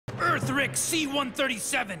Earth Rick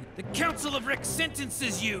C-137, the Council of Rick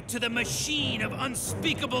sentences you to the machine of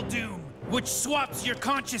unspeakable doom, which swaps your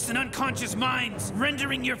conscious and unconscious minds,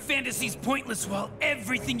 rendering your fantasies pointless while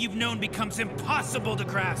everything you've known becomes impossible to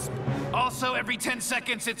grasp. Also, every 10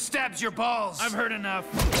 seconds, it stabs your balls. I've heard enough.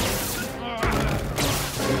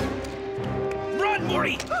 Run,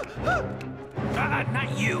 Morty!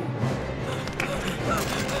 Not you.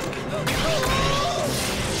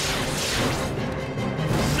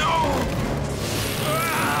 No!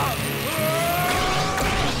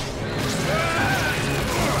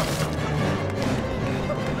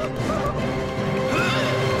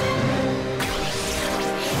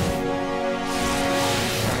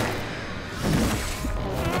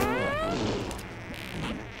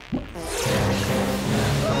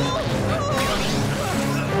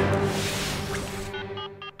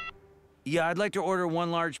 Yeah, I'd like to order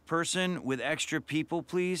one large person with extra people,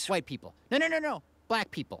 please. White people. No. Black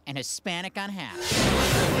people and Hispanic on half.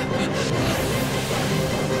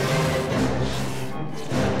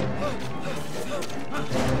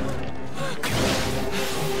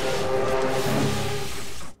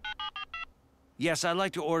 Yes, I'd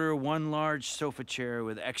like to order one large sofa chair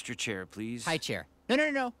with extra chair, please. High chair.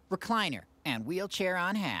 No. Recliner and wheelchair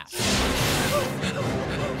on half.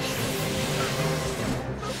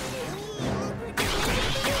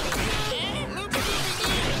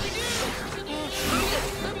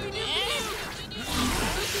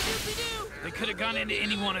 They could have gone into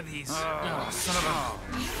any one of these. Oh, son of a...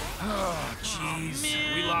 Oh,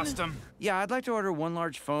 jeez. We lost them. Yeah, I'd like to order one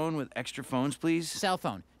large phone with extra phones, please. Cell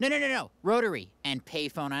phone. No. Rotary and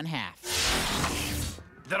payphone on half.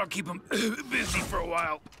 That'll keep them busy for a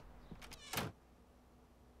while.